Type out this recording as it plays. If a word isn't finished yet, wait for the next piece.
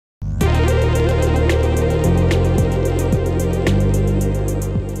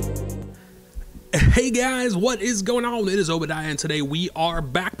Hey guys, what is going on? It is Obediah, and today we are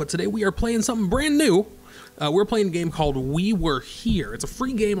back, but today we are playing something brand new. We're playing a game called We Were Here. It's a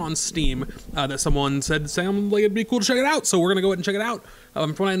free game on Steam that someone said sounded like it'd be cool to check it out, so we're gonna go ahead and check it out.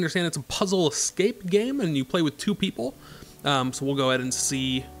 From what I understand, it's a puzzle escape game, and you play with 2 people. So we'll go ahead and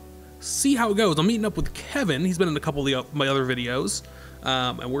see how it goes. I'm meeting up with Kevin. He's been in a couple of my other videos,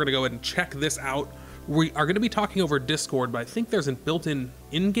 and we're gonna go ahead and check this out. We are going to be talking over Discord, but I think there's a built-in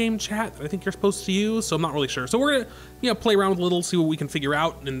in-game chat that I think you're supposed to use, so I'm not really sure. So we're going to, play around with a little, see what we can figure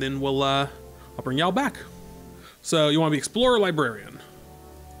out, and then I'll bring y'all back. So you want to be explorer or librarian?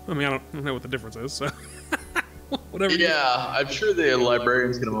 I mean, I don't know what the difference is, so whatever. Yeah, I'm sure the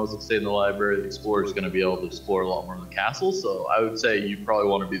librarian's going to mostly stay in the library. The explorer's going to be able to explore a lot more of the castle, so I would say you probably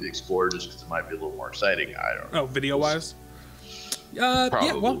want to be the explorer just because it might be a little more exciting. I don't know. Oh, video-wise? Yeah,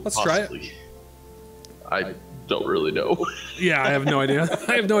 well, let's try it. I don't really know. Yeah, I have no idea.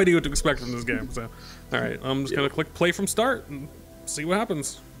 I have no idea what to expect from this game. So, all right, I'm just gonna click play from start and see what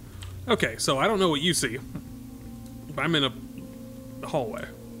happens. Okay, so I don't know what you see. But I'm in a hallway.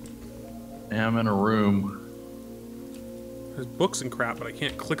 Yeah, I'm in a room. There's books and crap, but I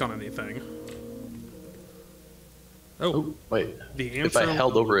can't click on anything. Oh, wait. The answer. If I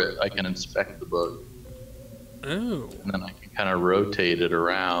held over it, I can inspect the book. Oh. And then I can kind of rotate it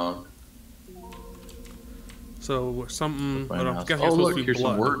around. So something. Oh, look, here's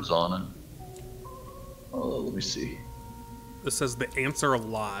some words on it. Oh, let me see. This says the answer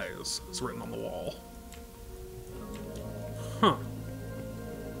lies. It's written on the wall. Huh.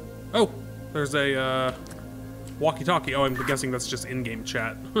 Oh, there's a walkie-talkie. Oh, I'm guessing that's just in-game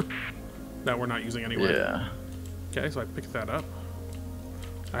chat that we're not using anyway. Yeah. Okay, so I picked that up.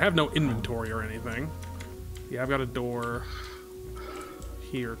 I have no inventory or anything. Yeah, I've got a door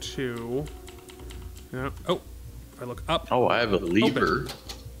here too. Yeah. Oh, if I look up. Oh, I have a lever.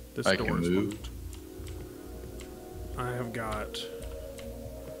 This I door can is move. locked. I have got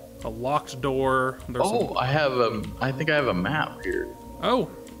a locked door. There's I have I think I have a map here. Oh.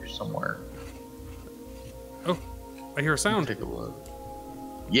 Here somewhere. Oh, I hear a sound. Take a look.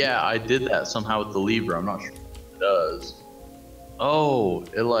 Yeah, I did that somehow with the lever. I'm not sure what it does. Oh,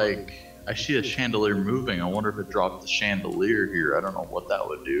 I see a chandelier moving. I wonder if it dropped the chandelier here. I don't know what that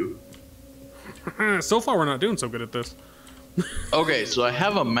would do. So far, we're not doing so good at this. Okay, so I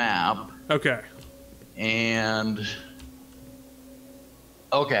have a map. Okay. And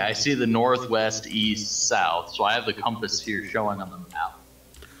okay, I see the northwest, east, south. So I have the compass here showing on the map.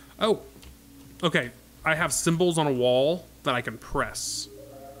 Oh, okay. I have symbols on a wall that I can press.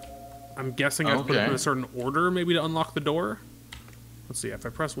 I'm guessing I've put them in a certain order, maybe to unlock the door. Let's see. If I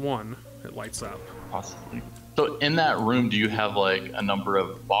press 1, it lights up. Possibly. So in that room, do you have like a number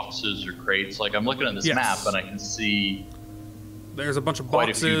of boxes or crates? Like I'm looking at this map and I can see there's a bunch of quite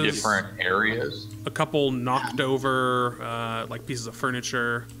boxes, a few different areas. A couple knocked over, like pieces of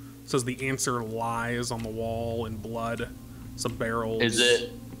furniture. It says the answer lies on the wall in blood. Some barrels. Is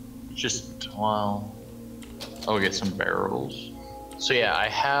it just, well, get some barrels. So yeah, I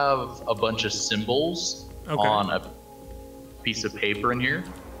have a bunch of symbols on a piece of paper in here.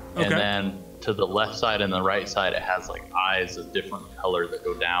 And then to the left side and the right side, it has like eyes of different color that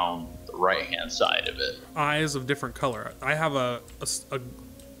go down the right-hand side of it. Eyes of different color. I have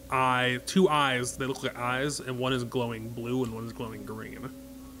two eyes. They look like eyes, and one is glowing blue and one is glowing green.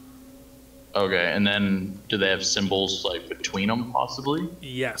 Okay, and then do they have symbols like between them, possibly?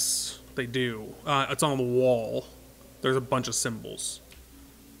 Yes, they do. It's on the wall. There's a bunch of symbols.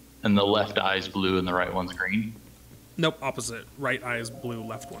 And the left eye is blue and the right one's green? Nope, opposite. Right eye is blue,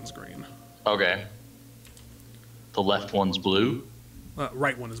 left one's green. Okay. The left one's blue?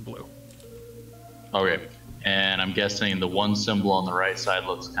 Right one is blue. Okay. And I'm guessing the one symbol on the right side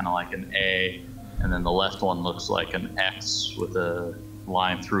looks kind of like an A, and then the left one looks like an X with a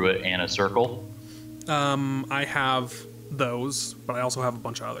line through it and a circle? I have those, but I also have a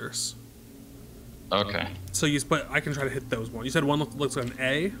bunch of others. Okay. So but I can try to hit those ones. You said one looks like an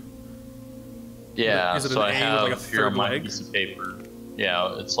A? Yeah, is it so an I A have with like a here on third my leg? piece of paper.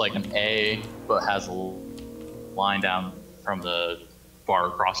 Yeah, it's like an A, but has a line down from the bar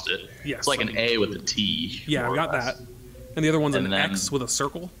across it. Yes. It's like an A with a T. Yeah, I got that. And the other one's an X with a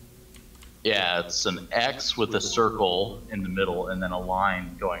circle? Yeah, it's an X with a circle in the middle and then a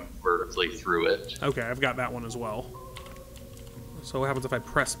line going vertically through it. Okay, I've got that one as well. So what happens if I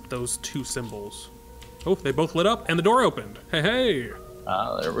press those 2 symbols? Oh, they both lit up and the door opened. Hey, hey.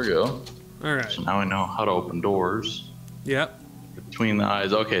 There we go. All right. So now I know how to open doors. Yep. Between the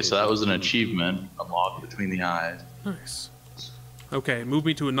eyes. Okay, so that was an achievement. Unlocked between the eyes. Nice. Okay, move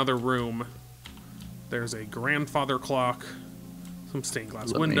me to another room. There's a grandfather clock. Some stained glass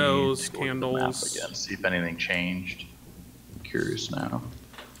Let me windows, take a look at the map candles. again, see if anything changed. I'm curious now.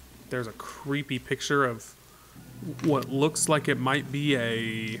 There's a creepy picture of what looks like it might be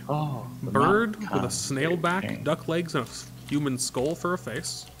a bird with a snail back, duck legs, and a human skull for a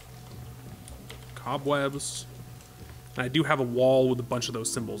face. Cobwebs. And I do have a wall with a bunch of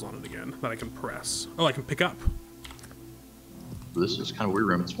those symbols on it again that I can press. Oh, I can pick up. This is kind of a weird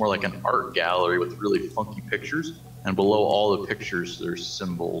room. It's more like an art gallery with really funky pictures. And below all the pictures, there's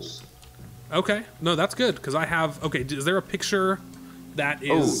symbols. Okay. No, that's good, because I have... Okay, is there a picture that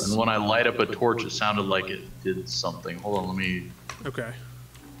is... Oh, and when I light up a torch, it sounded like it did something. Hold on, let me... Okay.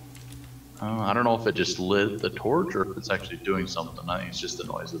 I don't know if it just lit the torch or if it's actually doing something. I think it's just the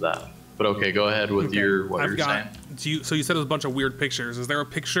noise of that. But okay, go ahead with your what you're saying. So you said it was a bunch of weird pictures. Is there a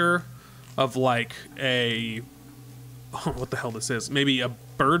picture of like a... Oh, what the hell this is? Maybe a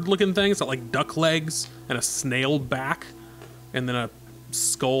bird-looking thing? It's got like duck legs and a snail back, and then a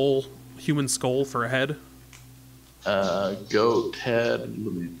skull, human skull for a head. Goat head.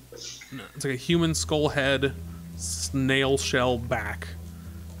 No, it's like a human skull head, snail shell back,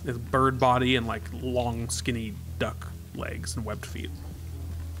 with bird body and like long, skinny duck legs and webbed feet.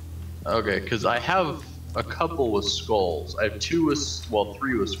 Okay, because I have a couple with skulls. I have three with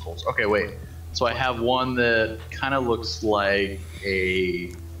skulls. Okay, wait. So I have one that kind of looks like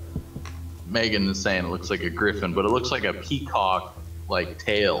a... Megan is saying it looks like a griffin, but it looks like a peacock, like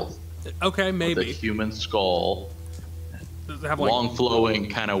tail. Okay, maybe. With a human skull. Does it have like long flowing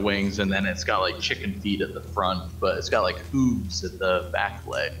kind of wings, and then it's got like chicken feet at the front, but it's got like hooves at the back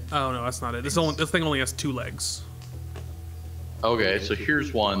leg. Oh no, that's not it. This thing only has 2 legs. Okay, so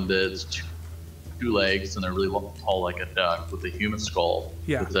here's one that's two legs and they're really tall like a duck with a human skull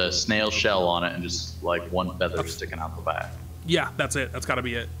with a snail shell on it and just like one feather sticking out the back. Yeah, that's it. That's got to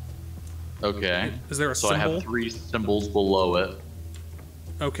be it. Okay. Is there a symbol? So I have 3 symbols below it.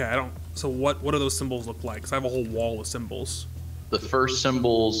 Okay, I don't... So what do those symbols look like? Because I have a whole wall of symbols. The first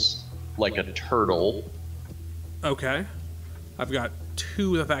symbol's like a turtle. Okay. I've got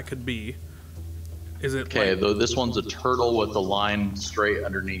 2 that could be. Is it okay, like... though this one's a turtle with a line straight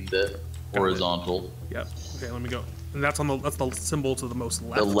underneath it, horizontal. Yep. Okay, let me go. And that's the symbol to the most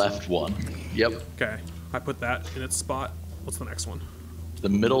left. The left one. Yep. Okay. I put that in its spot. What's the next one? The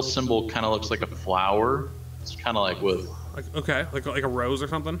middle symbol kind of looks like a flower. It's kind of like with... like a rose or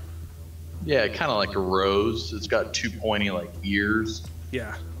something? Yeah, kind of like a rose. It's got 2 pointy like ears.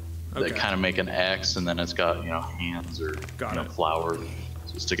 Yeah. Okay. That kind of make an X, and then it's got hands or flowers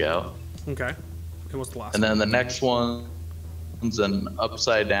to stick out. Okay. And what's the last? And then the next one's an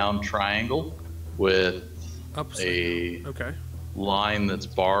upside down triangle with a line that's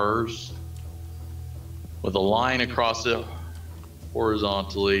bars with a line across it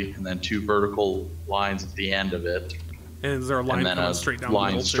horizontally, and then 2 vertical lines at the end of it. And is there a line coming straight down?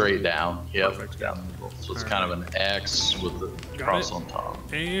 Line straight down. Yep. Perfect. Down the middle. So it's kind of an X with the cross on top.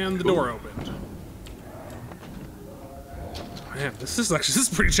 And the door opened. Man, this is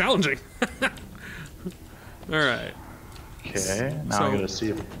pretty challenging. All right. Okay. Now I gotta see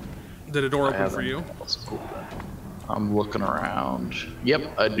if. Did a door open for you? I'm looking around.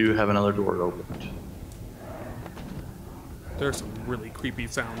 Yep, I do have another door opened. There's some really creepy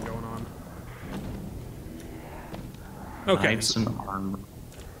sound going on. Okay. Knights and armor.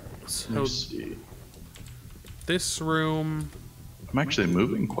 So let's see. This room. I'm actually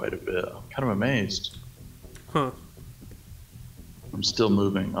moving quite a bit. I'm kind of amazed. Huh. I'm still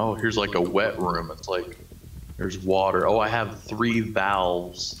moving. Oh, here's like a wet room. It's like there's water. Oh, I have 3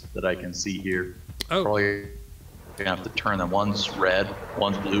 valves that I can see here. Oh. Probably gonna have to turn them. One's red,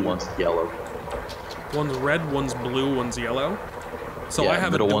 one's blue, one's yellow. One's red, one's blue, one's yellow. So yeah, I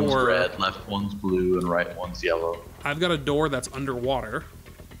have middle a door. One's red, left one's blue, and right one's yellow. I've got a door that's underwater.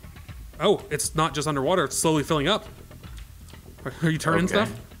 Oh, it's not just underwater, it's slowly filling up. Are you turning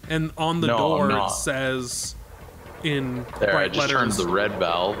stuff? And on the door it says in bright letters. I just turned the red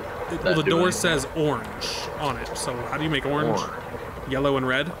valve. Well, the door says orange on it. So how do you make orange? Yellow and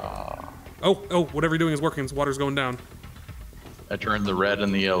red? Oh, whatever you're doing is working. The water's going down. I turned the red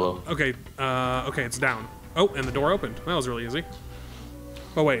and the yellow. Okay, okay, it's down. Oh, and the door opened. That was really easy.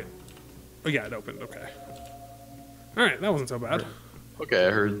 Oh, wait. Oh, yeah, it opened. Okay. All right, that wasn't so bad. Okay, I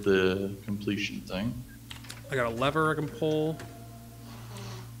heard the completion thing. I got a lever I can pull.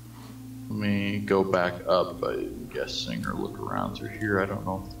 Let me go back up, I'm guessing, or look around through here. I don't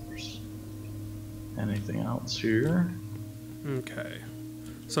know if there's anything else here. Okay.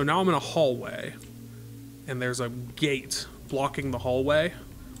 So now I'm in a hallway, and there's a gate blocking the hallway,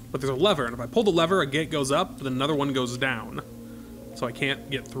 but there's a lever, and if I pull the lever, a gate goes up, but another one goes down. So I can't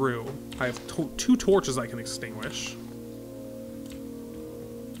get through. I have 2 torches I can extinguish.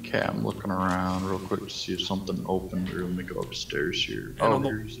 Okay, I'm looking around real quick to see if something opened. Or let me go upstairs here.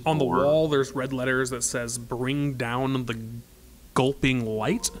 And on the wall, there's red letters that says "Bring down the gulping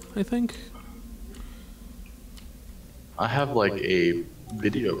light." I think. I have like a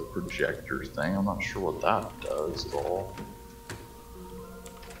video projector thing. I'm not sure what that does at all.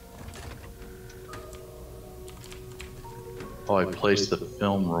 Oh, I placed the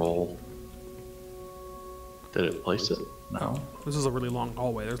film roll. Did it place it? No. This is a really long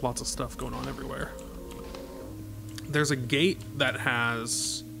hallway. There's lots of stuff going on everywhere. There's a gate that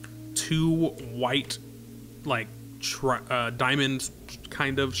has 2 white, like, diamond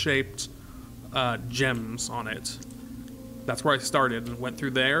kind of shaped gems on it. That's where I started and went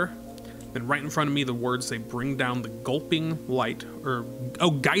through there. Then right in front of me, the words say "Bring down the gulping light," or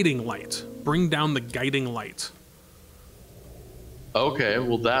guiding light. Bring down the guiding light. Okay,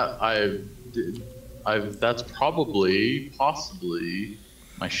 well that's possibly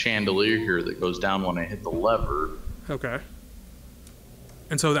my chandelier here that goes down when I hit the lever. Okay.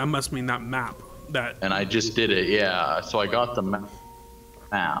 And so that must mean that map. And I just did it, yeah. So I got the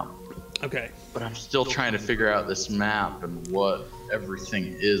map. Okay. But I'm still trying to figure out this map and what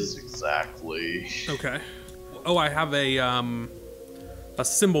everything is exactly. Okay. Oh, I have a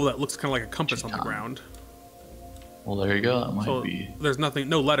symbol that looks kind of like a compass on the ground. Well, there you go. That might be. There's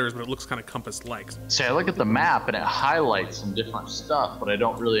no letters, but it looks kind of compass-like. See, I look at the map and it highlights some different stuff, but I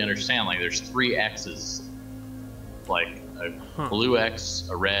don't really understand. Like, there's 3 X's, like a blue X,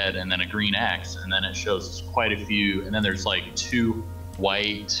 a red, and then a green X, and then it shows quite a few. And then there's like 2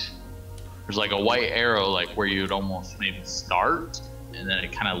 white. There's like a white arrow, like where you'd almost maybe start, and then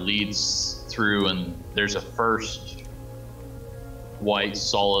it kind of leads through, and there's a first white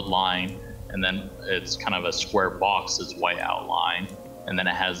solid line. And then it's kind of a square box that's white outline. And then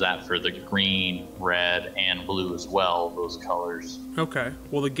it has that for the green, red, and blue as well, those colors. Okay.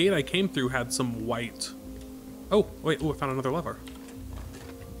 Well, the gate I came through had some white. Oh, wait. Oh, I found another lever.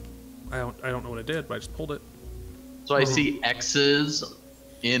 I don't know what it did, but I just pulled it. So I see X's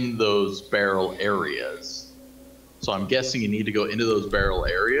in those barrel areas. So I'm guessing you need to go into those barrel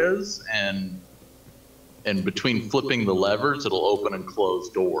areas, and between flipping the levers, it'll open and close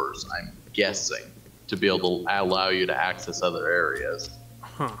doors, I'm guessing, to be able to allow you to access other areas.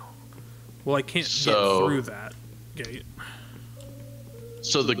 Huh. Well, I can't get through that gate.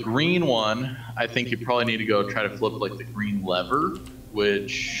 So the green one, I think you probably need to go try to flip like the green lever,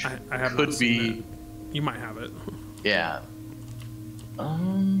 which I have could be. That. You might have it. Yeah.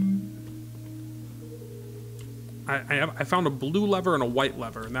 I found a blue lever and a white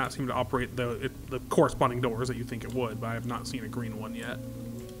lever, and that seemed to operate the corresponding doors that you think it would, but I have not seen a green one yet.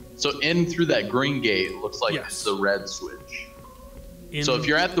 So in through that green gate, it looks like it's the red switch. So if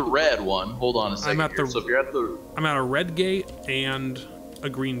you're at the red one, hold on a second. So if you're at the... I'm at a red gate and a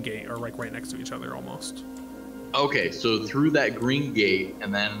green gate are like right next to each other almost. Okay, so through that green gate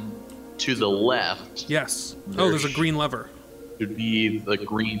and then to the left. Yes. Oh, there's a green lever. Should be the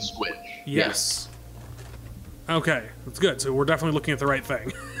green switch. Yes. Okay, that's good. So we're definitely looking at the right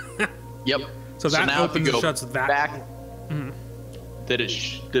thing. Yep. So that now opens and shuts that. Back. Did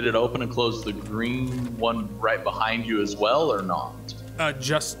it open and close the green one right behind you as well, or not?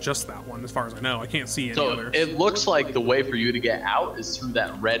 Just that one, as far as I know. I can't see any others. It looks like the way for you to get out is through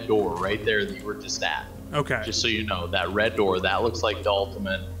that red door right there that you were just at. Okay. Just so you know, that red door, that looks like the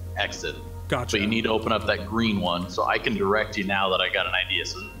ultimate exit. Gotcha. But you need to open up that green one, so I can direct you now that I got an idea.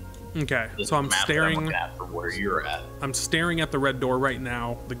 So okay, so I'm staring at from where you're at. I'm staring at the red door right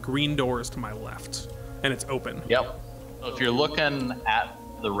now. The green door is to my left, and it's open. Yep. So if you're looking at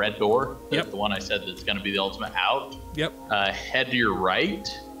the red door, the one I said that's going to be the ultimate out. Yep. Head to your right.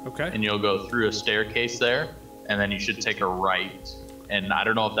 Okay. And you'll go through a staircase there, and then you should take a right. And I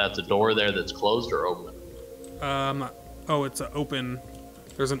don't know if that's a door there that's closed or open. Oh, it's an open.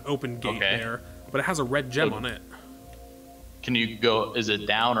 There's an open gate there, but it has a red gem on it. Can you go? Is it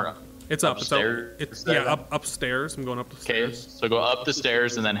down or it's up? Upstairs? It's upstairs. I'm going up the stairs. Okay, so go up the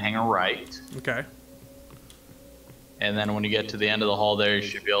stairs and then hang a right. Okay. And then when you get to the end of the hall there, you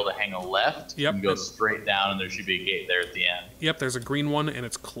should be able to hang a left. Yep. And go straight down, and there should be a gate there at the end. Yep, there's a green one, and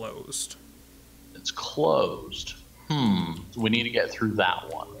it's closed. It's closed. We need to get through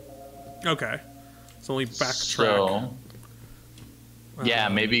that one. Okay. So let me backtrack. So, yeah,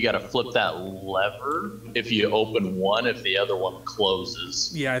 maybe you got to flip that lever if you open one, if the other one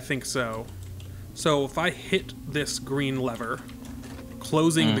closes. Yeah, I think so. So if I hit this green lever,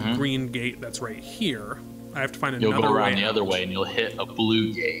 closing the green gate that's right here, I have to find another way. You'll go around the other way and you'll hit a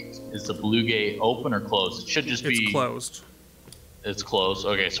blue gate. Is the blue gate open or closed? It should just be... It's closed. It's closed.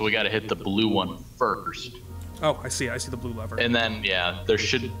 Okay, so we got to hit the blue one first. Oh, I see the blue lever. And then, yeah, there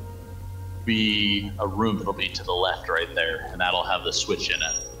should be a room that'll be to the left right there, and that'll have the switch in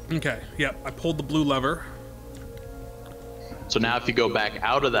it. Okay, yep, I pulled the blue lever. So now if you go back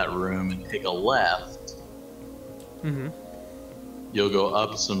out of that room and take a left, you'll go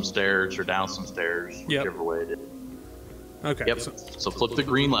up some stairs or down some stairs, whichever way it is. Okay. Yep. So flip the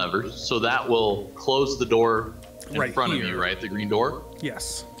green lever. So that will close the door in front of you, right? The green door?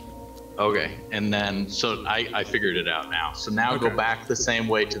 Yes. Okay. And then, so I figured it out now. So now go back the same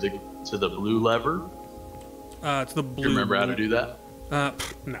way to the blue lever. To the blue. Do you remember how to do that?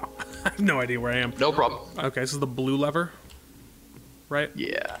 No. I have no idea where I am. No problem. Okay, this is the blue lever, right?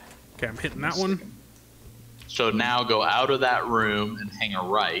 Yeah. Okay, I'm hitting that one. So now go out of that room and hang a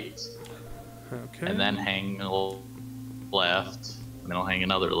right. Okay. And then hang a left. And then I'll hang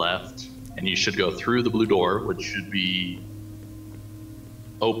another left. And you should go through the blue door, which should be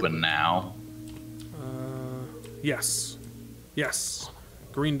open now. Yes. Yes.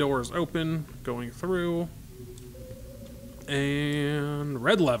 Green door is open, going through. And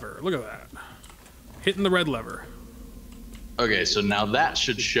red lever. Look at that. Hitting the red lever. Okay, so now that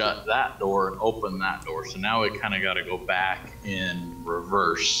should shut that door and open that door. So now we kind of got to go back in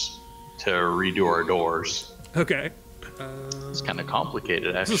reverse to redo our doors. Okay. It's kind of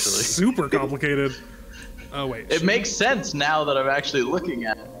complicated, actually. This is super complicated. Oh, wait. It makes sense now that I'm actually looking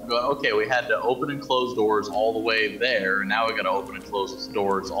at it. I'm going, okay, we had to open and close doors all the way there, and now we got to open and close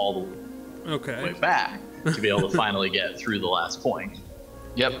doors all the way back to be able to finally get through the last point.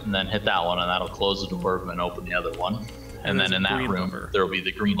 Yep, and then hit that one, and that'll close the door and open the other one. And then in that room, there will be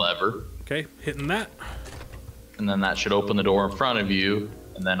the green lever. Okay, hitting that. And then that should open the door in front of you,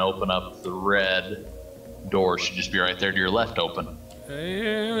 and then open up the red door. Should just be right there to your left open.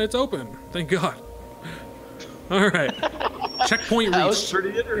 And it's open. Thank God. All right. Checkpoint reached. That was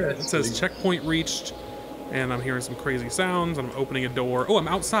pretty interesting. It says checkpoint reached, and I'm hearing some crazy sounds, and I'm opening a door. Oh, I'm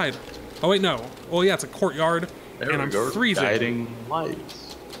outside. Oh, wait, no. Oh, yeah, it's a courtyard, and I'm freezing. Guiding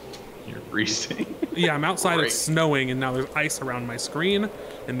lights. You're freezing. Yeah, I'm outside. It's snowing, and now there's ice around my screen,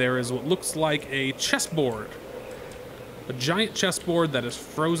 and there is what looks like a chessboard. A giant chessboard that is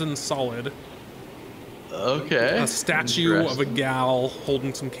frozen solid. Okay. A statue of a gal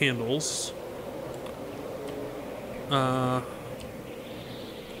holding some candles.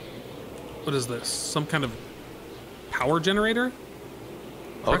 What is this? Some kind of power generator?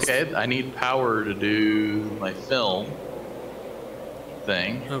 Okay, I need power to do my film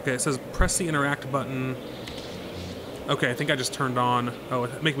thing. Okay, it says press the interact button. Okay, I think I just turned on. Oh,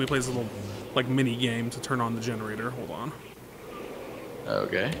 it's making me play this little, like, mini game to turn on the generator. Hold on.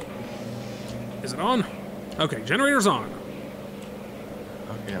 Okay. Is it on? Okay, generator's on.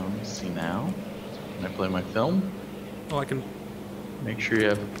 Okay, let me see now. Can I play my film? Oh, I can. Make sure you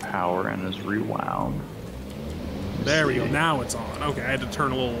have power and is rewound. There we go. Now it's on. Okay, I had to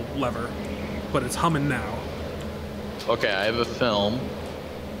turn a little lever, but it's humming now. Okay, I have a film.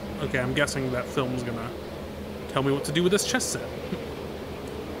 Okay, I'm guessing that film's gonna tell me what to do with this chess set.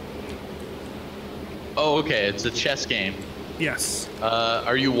 Oh, okay, it's a chess game. Yes.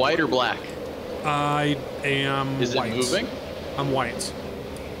 Are you white or black? I am white. Is it moving? I'm white.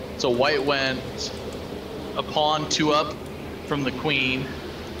 So white went a pawn 2 up from the queen.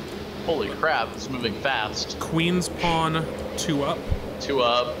 Holy crap, it's moving fast. Queen's pawn 2 up. 2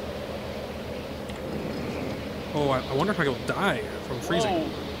 up. Oh, I wonder if I will die from freezing. Whoa.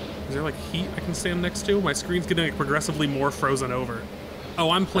 Is there like heat I can stand next to? My screen's getting like, progressively more frozen over.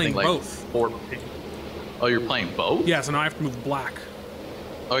 Oh, I'm playing like both. Oh, you're playing both? Yeah, so now I have to move black.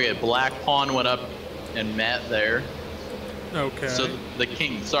 Okay, black pawn went up and met there. Okay. So the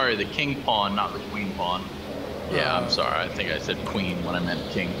king pawn, not the queen pawn. Yeah, I'm sorry. I think I said queen when I meant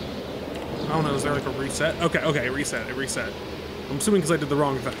king. I don't know. Is there like a reset? Okay, it reset. It reset. I'm assuming because I did the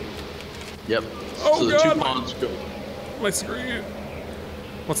wrong thing. Yep. Oh, so the God, 2 pawns go. My screen.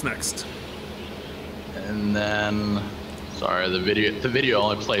 What's next? And then, sorry, the video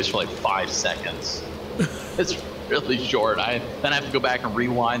only plays for like 5 seconds. It's really short. Then I have to go back and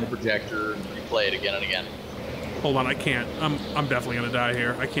rewind the projector and replay it again and again. Hold on, I can't. I'm definitely gonna die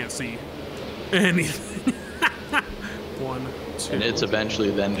here. I can't see anything. 1, 2. And it's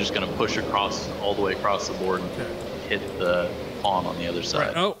eventually then just gonna push all the way across the board and hit the pawn on the other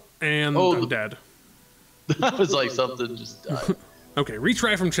side. Right. Oh, and I'm dead. That was like something just died. Okay,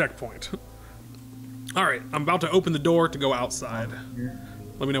 retry from checkpoint. All right, I'm about to open the door to go outside.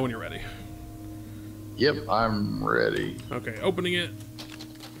 Let me know when you're ready. Yep, I'm ready. Okay, opening it.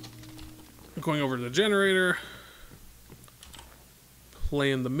 Going over to the generator.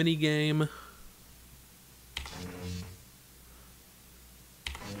 Playing the mini game.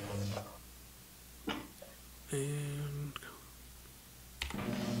 And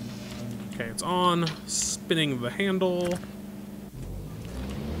okay, it's on. Spinning the handle.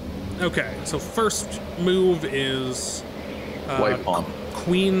 Okay, so first move is White pawn.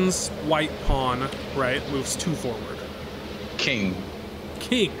 Queen's white pawn, right? Moves 2 forward. King.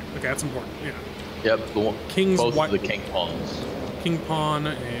 King. Okay, that's important. Yeah. Yep. King's both white. of the king pawns. King pawn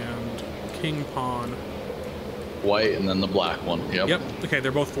and king pawn. White and then the black one. Yep. Yep. Okay,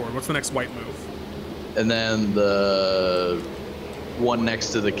 they're both forward. What's the next white move? And then the one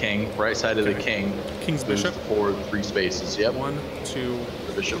next to the king, right side of the king. King's bishop. Forward 3 spaces. Yep. 1, 2.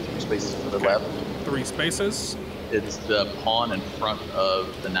 The bishop 3 spaces to the left. 3 spaces. It's the pawn in front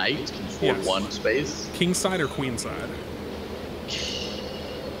of the knight, forward Yes. 1 space. King side or queen side?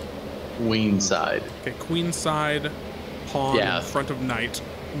 Queen side. Okay, queen side, pawn Yeah. in front of knight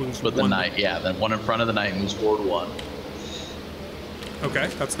moves But 1. the knight, yeah, then one in front of the knight moves forward 1. Okay,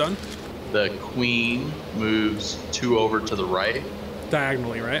 that's done. The queen moves 2 over to the right.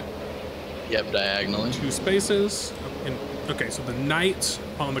 Diagonally, right? Yep, diagonally. 2 spaces. And, okay, so the knight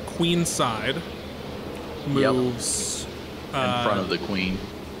on the queen side moves In front of the queen.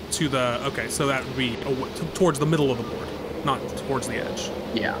 to the. Okay, so that would be towards the middle of the board, not towards the edge.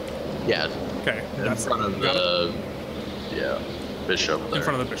 Yeah. Yeah. Okay, In front of the bishop there. in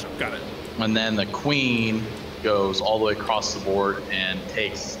front of the bishop. Got it. And then the queen goes all the way across the board and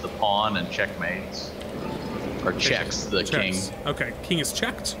takes the pawn and checkmates. Or checks the king. Okay, king is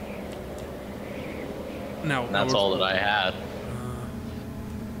checked. Now And that's all that I had.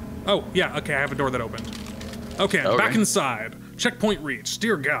 Oh yeah, okay, I have a door that opened. Okay, I'm back inside. Checkpoint reached.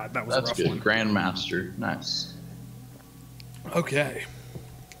 Dear God, that was That's a rough good. one. Grandmaster. Nice. Okay.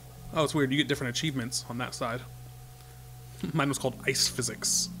 Oh, it's weird. You get different achievements on that side. Mine was called Ice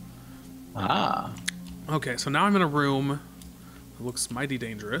Physics. Ah. Okay, so now I'm in a room that looks mighty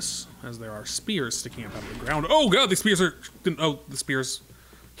dangerous, as there are spears sticking up out of the ground. Oh God, the spears are... Oh, the spears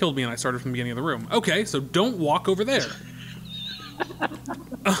killed me and I started from the beginning of the room. Okay, so don't walk over there.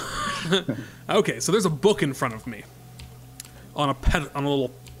 Okay, so there's a book in front of me. On a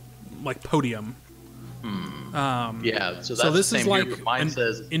little, like, podium. Yeah, so that's So this the is same like here, but mine an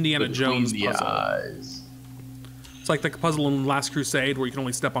says Indiana between Jones the puzzle. eyes. It's like the puzzle in Last Crusade where you can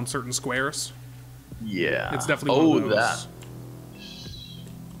only step on certain squares. Yeah. It's definitely one of those.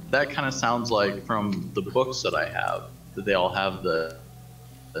 That kind of sounds like from the books that I have, that they all have the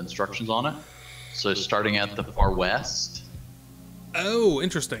instructions on it. So starting at the far west. Oh,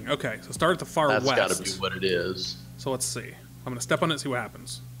 interesting. Okay, so start at the far That's west. got to be what it is. So let's see. I'm going to step on it and see what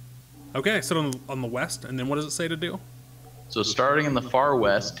happens. Okay, I sit on the west, and then what does it say to do? So starting in the far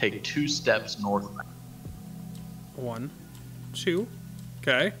west, take 2 steps north. 1, 2.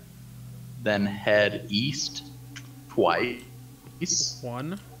 Okay. Then head east twice.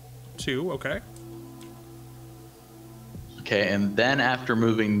 1, 2. Okay. Okay, and then after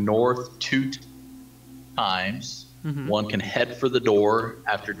moving north 2 times, one can head for the door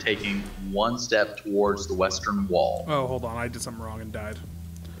after taking 1 step towards the western wall. Oh, hold on. I did something wrong and died.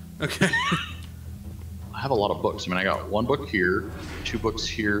 Okay. I have a lot of books. I mean, I got 1 book here, 2 books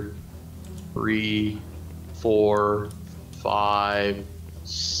here, 3, 4, 5,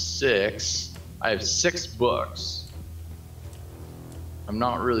 6. I have 6 books. I'm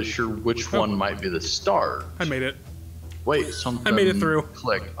not really sure which one might be the start. I made it. Wait, something. I made it through.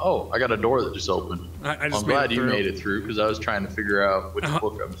 Click. Oh, I got a door that just opened. I just I'm made glad it you through. made it through because I was trying to figure out which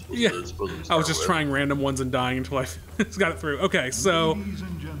book I'm supposed to I start was just with. trying random ones and dying until I got it through. Okay, so... Ladies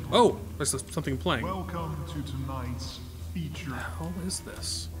and gentlemen, Oh, there's something playing. welcome to tonight's feature. What is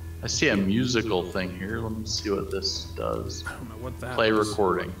this? I see a musical thing here. Let me see what this does. I don't know what that Play is.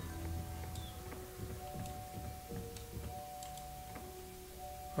 recording.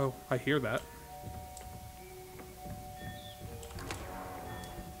 Oh, I hear that.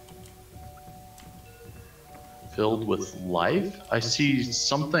 Filled with life? I see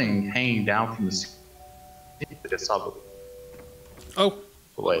something hanging down from the ceiling. I saw the... Oh,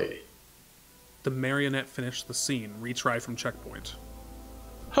 Wait. the marionette finished the scene. Retry from checkpoint.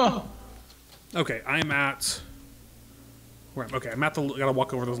 Huh. Okay, I'm at... Okay, I'm at the... I gotta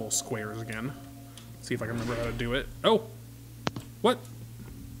walk over those little squares again. See if I can remember how to do it. Oh! What?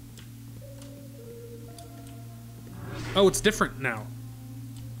 Oh, it's different now.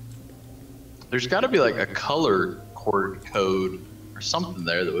 There's got to be like a color code or something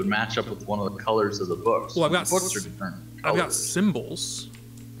there that would match up with one of the colors of the books. Well, I've got The books are different I've got colors. symbols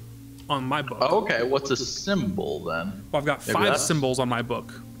on my book. Oh, okay, what's a symbol then? Well, I've got Maybe 5 that's- symbols on my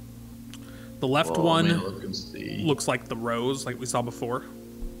book. The left Well, let me one look and see. looks like the rose, like we saw before.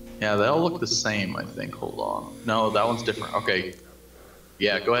 Yeah, they all look the same, I think. Hold on. No, that one's different. Okay.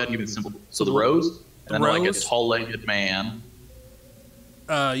 Yeah, go ahead and give me the symbol. So the rose? And then like a tall-legged man.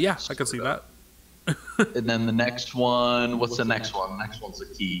 Yeah, I could see that. And then the next one, what's the next one? The next one's a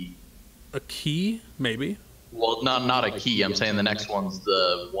key. A key, maybe. Well, not a key. I'm saying the next one's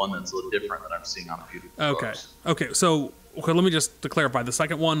the one that's a little different that I'm seeing on a few different books. Okay. So let me just to clarify. The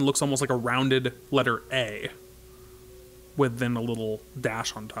second one looks almost like a rounded letter A, with then a little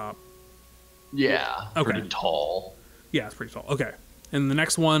dash on top. Yeah. Okay. Pretty tall. Yeah, it's pretty tall. Okay. And the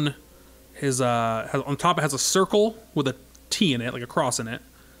next one is has on top it has a circle with a T in it, like a cross in it,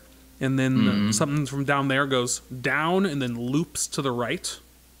 and then something from down there goes down and then loops to the right.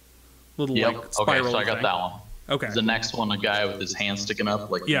 Little like spiral. Okay, so I got that one. Okay. The next one, a guy with his hand sticking up,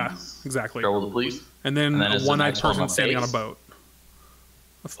 like exactly. Trouble the police. And then a one-eyed person standing on a boat.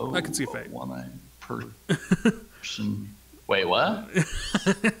 I can see a fake. One-eyed person. Wait, what?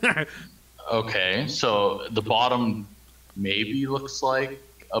 Okay, so the bottom maybe looks like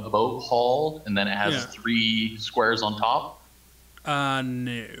a boat hull, and then it has 3 squares on top.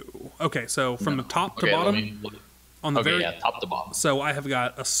 No. Okay, so from the top to bottom. On the top to bottom. So I have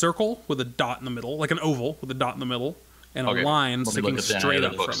got a circle with a dot in the middle, like an oval with a dot in the middle, and a line sticking straight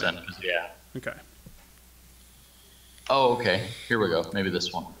up from it. Okay. Oh, okay. Here we go. Maybe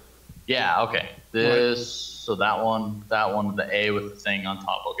this one. Yeah. Okay. So that one, the A with the thing on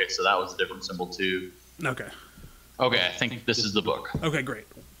top. Okay. So that was a different symbol too. Okay. Okay. I think this is the book. Okay. Great.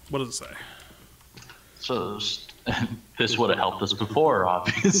 What does it say? So this would have helped us before,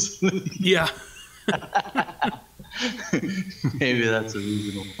 obviously. Yeah. Maybe that's a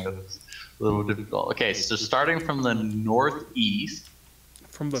reason why it was a little difficult. Okay, so starting from the northeast.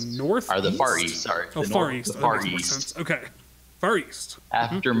 From the north? Or the far east, sorry. Oh, far east. The far east. Okay. Far east.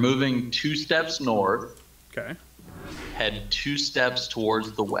 After moving 2 steps north, okay, head 2 steps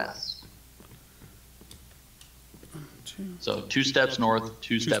towards the west. So 2 steps north,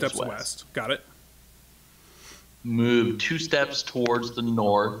 2 steps west. Got it. Move 2 steps towards the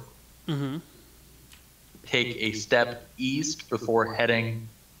north. Take a step east before heading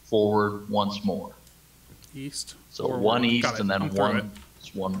forward once more. East. So one east and then one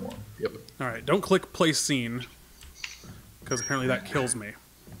more. Yep. All right. Don't click place scene because apparently that kills me.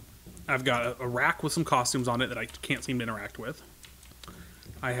 I've got a rack with some costumes on it that I can't seem to interact with.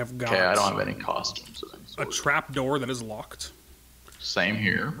 I have got. Okay, I don't have any costumes. A trap door that is locked. Same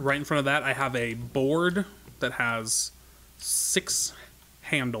here. Right in front of that, I have a board that has 6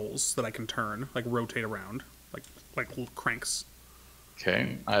 handles that I can turn, like rotate around, like cranks.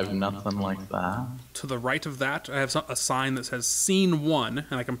 Okay, I have nothing like that. To the right of that, I have a sign that says Scene 1,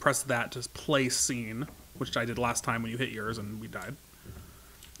 and I can press that to play scene, which I did last time when you hit yours and we died.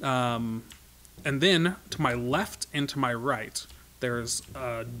 And then, to my left and to my right, there's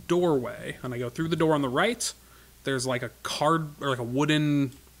a doorway, and I go through the door on the right. There's like a card, or like a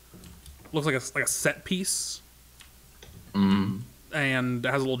wooden, looks like a set piece. And it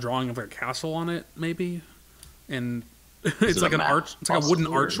has a little drawing of like a castle on it, maybe. And it's like an arch. It's like a wooden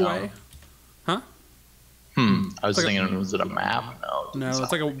archway. No? Huh? I was thinking, was it a map? No,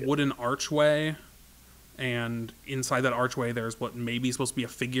 it's like a wooden archway. And inside that archway, there's what maybe is supposed to be a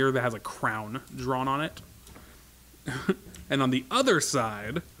figure that has a crown drawn on it. And on the other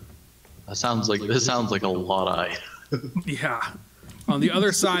side, this sounds like a lot of items. Yeah. On the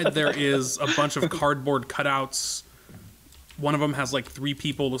other side, there is a bunch of cardboard cutouts. One of them has like 3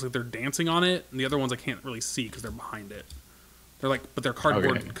 people. Looks like they're dancing on it, and the other ones I can't really see because they're behind it. But they're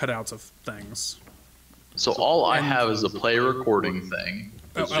cardboard cutouts of things. So all I have is a play recording thing.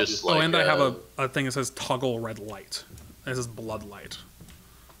 It's and I have a thing that says toggle red light. It says blood light.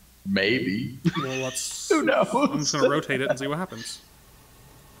 Maybe. Well, let's. Who knows? I'm just gonna rotate it and see what happens.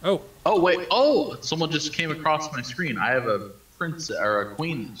 Oh. Oh wait. Oh, someone just came across my screen. I have a prince or a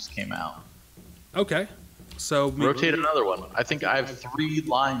queen that just came out. Okay. So rotate another one. I think I have 3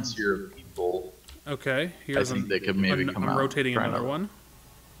 lines here of people. Okay. I think they could maybe come out. I'm rotating another one.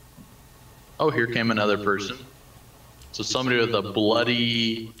 Oh, here came another person. So somebody with a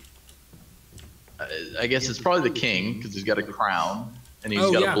bloody. I guess it's probably the king because he's got a crown and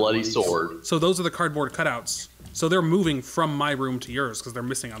he's got a bloody sword. So those are the cardboard cutouts. So they're moving from my room to yours because they're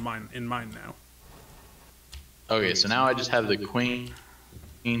missing on mine now. Okay, so now I just have the queen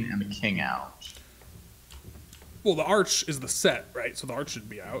and the king out. Well, the arch is the set, right? So the arch should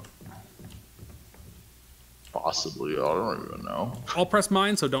be out. Possibly, I don't even know. I'll press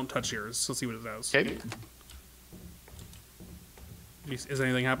mine, so don't touch yours. Let's see what it does. Okay. Is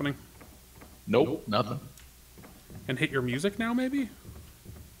anything happening? Nope, nothing. And hit your music now, maybe?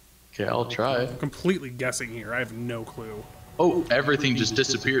 Okay, I'll try. I'm completely guessing here. I have no clue. Oh, everything just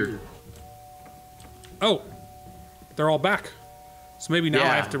disappeared. Oh, they're all back. So maybe now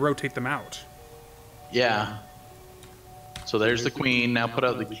I have to rotate them out. Yeah. So there's the queen. Now put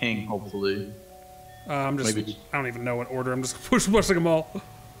out the king, hopefully. I'm just. Maybe. I don't even know what order. I'm just pushing them all.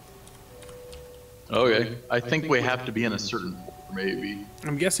 Okay. I think we have to be in a certain order, maybe.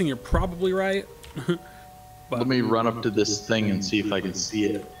 I'm guessing you're probably right. Let me run up to this thing and see if I can see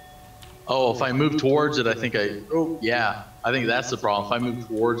it. Oh, if I move towards it, I think oh, yeah. I think that's the problem. If I move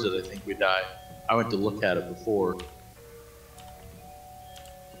towards it, I think we die. I went to look at it before.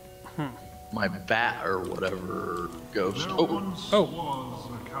 My bat or whatever ghost. There Oh. once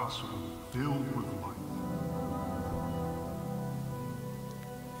was a castle filled with light.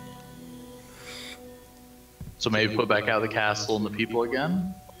 So maybe put back out the castle and the people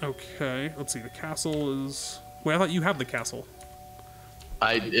again? Okay, let's see. The castle is. Wait, I thought you have the castle.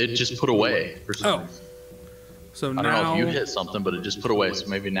 It just put away for some reason. So I now. don't know if you hit something, but it just put away. So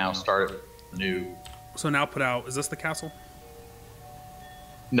maybe now start new. So now put out. Is this the castle?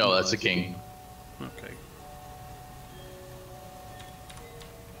 No, that's the king. Okay.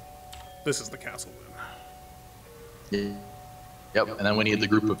 This is the castle then. Yep, and then we need the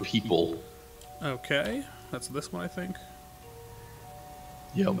group of people. Okay, that's this one, I think.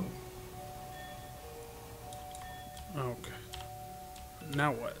 Yep. Okay.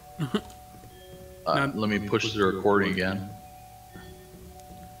 Now what? Let me push the recording again.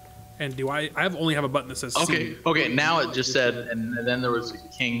 And do I only have a button that says Okay, C. okay, now it just said, and then there was a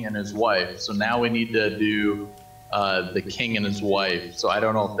king and his wife. So now we need to do the king and his wife. So I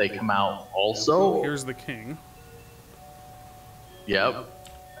don't know if they come out also. Here's the king. Yep.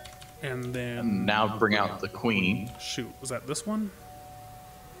 And then. And now bring out the queen. Shoot, was that this one?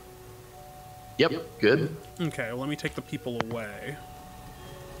 Yep, good. Okay, well, let me take the people away.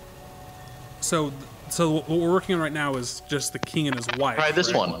 So what we're working on right now is just the king and his wife. Try this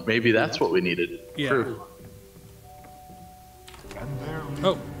right? one. Maybe that's what we needed. Yeah. True. And there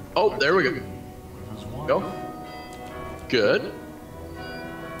Oh, Oh, there we go. with his wife. Go. Good.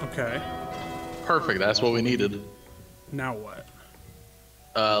 okay. Perfect. That's what we needed. Now what?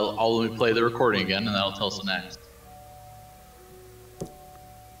 I'll let me play the recording again, and that'll tell us the next.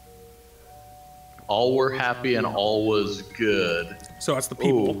 All were happy and all was good. So that's the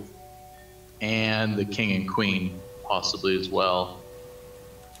people. Ooh. And the king and queen, possibly as well.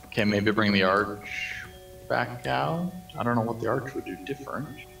 Okay, maybe bring the arch back out. I don't know what the arch would do different.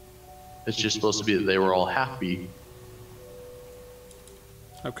 It's just supposed to be that they were all happy.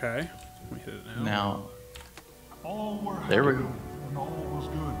 Okay. Let me hit it now. Now, All were happy there we go. and all was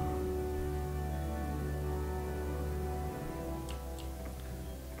good.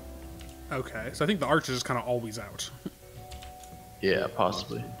 Okay, so I think the arch is just kind of always out. Yeah,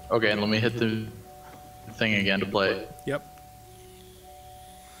 possibly. Okay, and let me hit the thing again to play it. Yep.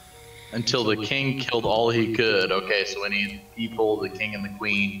 Until the king killed all he could. Okay, so we need people, the king and the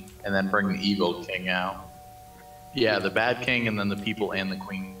queen, and then bring the evil king out. Yeah, the bad king and then the people and the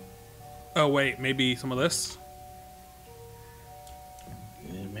queen. Oh wait, maybe some of this.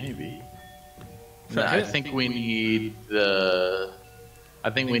 Yeah, maybe. Should I I hit? think we need the. I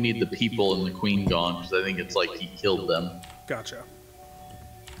think we need the people and the queen gone because I think it's like he killed them. Gotcha.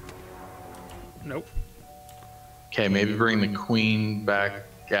 Nope. Okay, maybe bring the queen back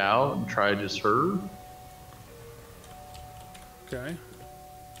out and try just her. Okay.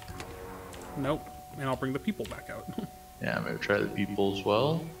 Nope. And I'll bring the people back out. Yeah, maybe try the people as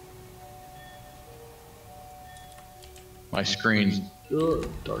well. My screen's dark. Till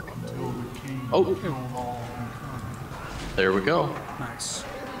the king Oh. killed all who could. There we go. Nice.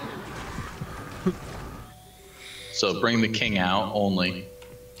 So bring the king out only.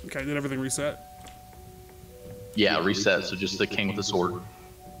 Okay, did everything reset? Yeah, reset. So just the king with the sword.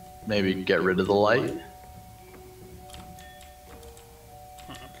 Maybe get rid of the light.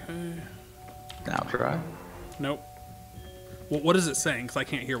 Okay. Now try. Nope. Well, what is it saying? Because I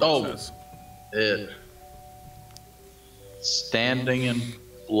can't hear what it says. It. Standing in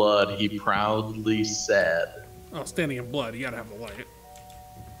blood, he proudly said. Oh, standing in blood. You gotta have the light.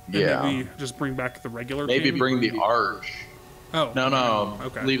 And Yeah. maybe just bring back the regular. Maybe king? bring the arch. Oh. No.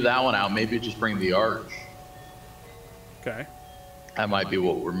 Okay. Leave that one out. Maybe just bring the arch. Okay. That might be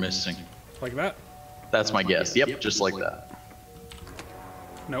what we're missing. Like that? That's my guess. Yep, just like that.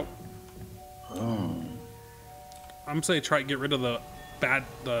 Nope. Oh. I'm saying try to get rid of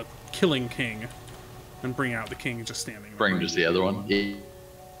the killing king, and bring out the king just standing there. Bring just the other one.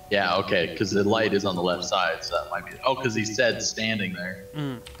 Yeah, okay, because the light is on the left side, so that might be. Oh, because he said standing there.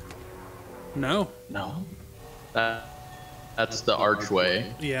 No. No. That's the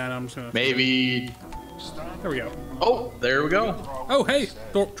archway. Yeah, and I'm just gonna. Maybe. There we go. Oh, there we go. Oh, hey,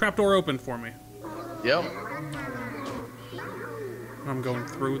 trap door opened for me. Yep. I'm going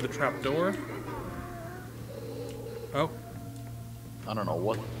through the trap door. Oh. I don't know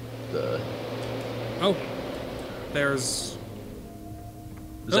what the... Oh. There's...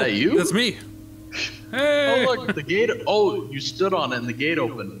 Is that you? That's me. Hey! Oh, look, the gate... Oh, you stood on it and the gate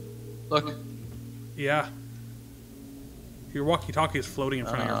opened. Look. Yeah. Your walkie-talkie is floating in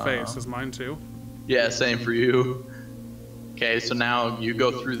front of your face. Is mine too? Yeah, same for you. Okay, so now you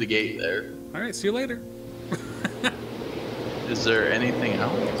go through the gate there. All right, see you later. Is there anything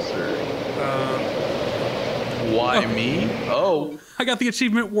else? Or... Why me? Oh. I got the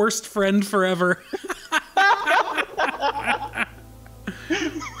achievement Worst Friend Forever.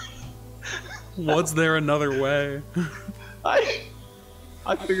 Was there another way? I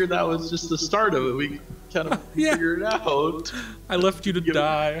figured that was just the start of it. We kind of figured it out. I left you to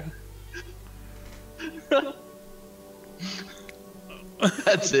die.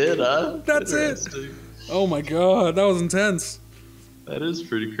 That's it, huh? That's it. Oh my god, that was intense. That is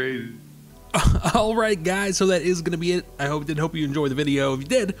pretty crazy. All right, guys, so that is going to be it. I hope you enjoyed the video. If you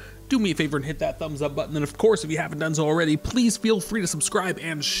did, do me a favor and hit that thumbs up button. And of course, if you haven't done so already, please feel free to subscribe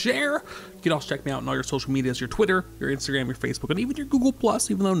and share. You can also check me out on all your social medias, your Twitter, your Instagram, your Facebook, and even your Google+,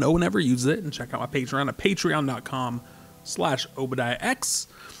 even though no one ever uses it. And check out my Patreon at patreon.com/ObediahX.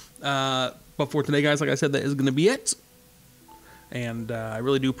 But for today, guys, like I said, that is going to be it. And I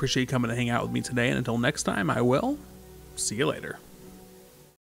really do appreciate you coming to hang out with me today. And until next time, I will see you later.